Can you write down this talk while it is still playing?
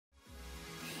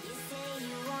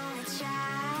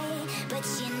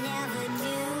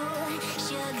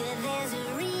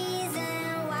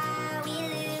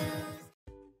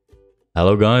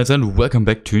Hello guys and welcome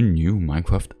back to a new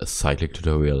Minecraft Cyclic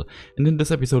tutorial. And in this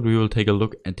episode we will take a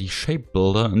look at the shape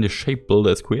builder, and the shape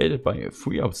builder is created by a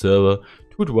 3 observer,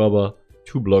 2 dweller,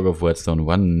 2 block of redstone,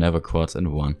 1 nether quartz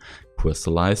and 1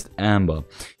 crystallized amber.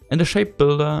 And the shape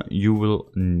builder you will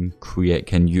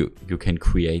create you can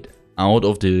create out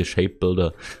of the shape builder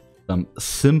some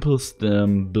simple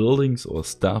buildings or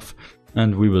stuff,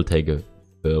 and we will take a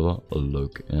further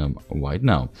look right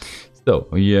now.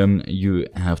 So you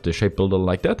have the shape builder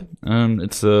like that.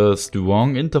 It's a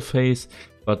strong interface,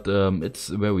 but it's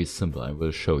very simple. I will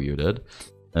show you that.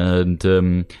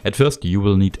 And at first you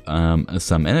will need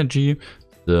some energy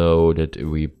so that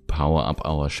we power up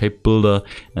our shape builder,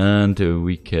 and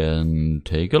we can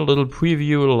take a little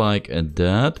preview like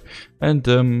that.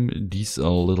 And these are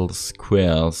little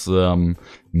squares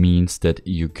means that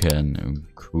you can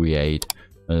create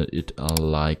it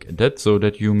like that, so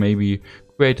that you maybe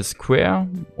create a square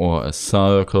or a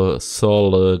circle, a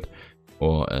solid,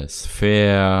 or a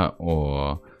sphere,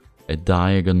 or a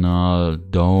diagonal,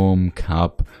 dome,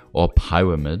 cup, or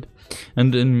pyramid.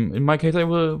 And in my case I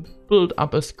will build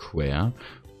up a square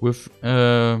with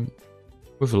a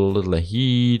little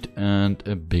heat and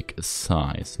a big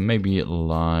size, maybe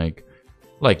like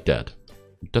that.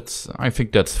 I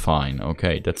think that's fine.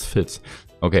 Okay, that fits.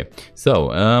 Okay,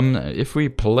 so if we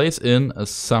place in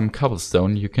some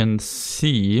cobblestone, you can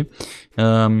see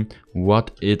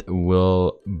what it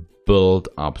will build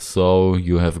up. So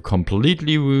you have a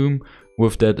completely room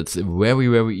with that. It's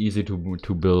very easy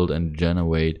to build and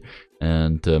generate.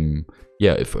 And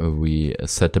yeah, if we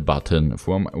set the button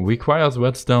from requires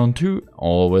redstone to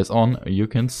always on, you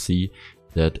can see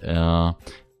that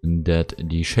that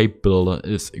the shape builder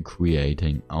is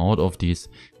creating out of these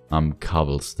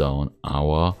cobblestone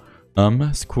our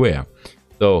square.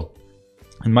 So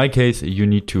in my case you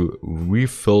need to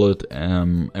refill it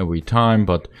every time,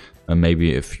 but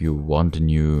maybe if you want a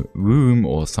new room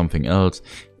or something else,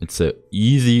 it's an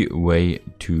easy way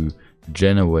to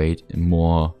generate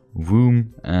more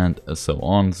room and so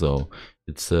on. So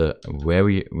it's a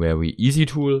very easy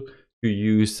tool to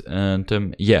use.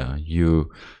 And yeah,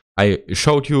 I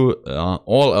showed you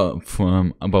all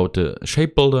about the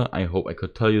shape builder. I hope I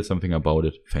could tell you something about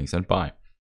it. Thanks and bye.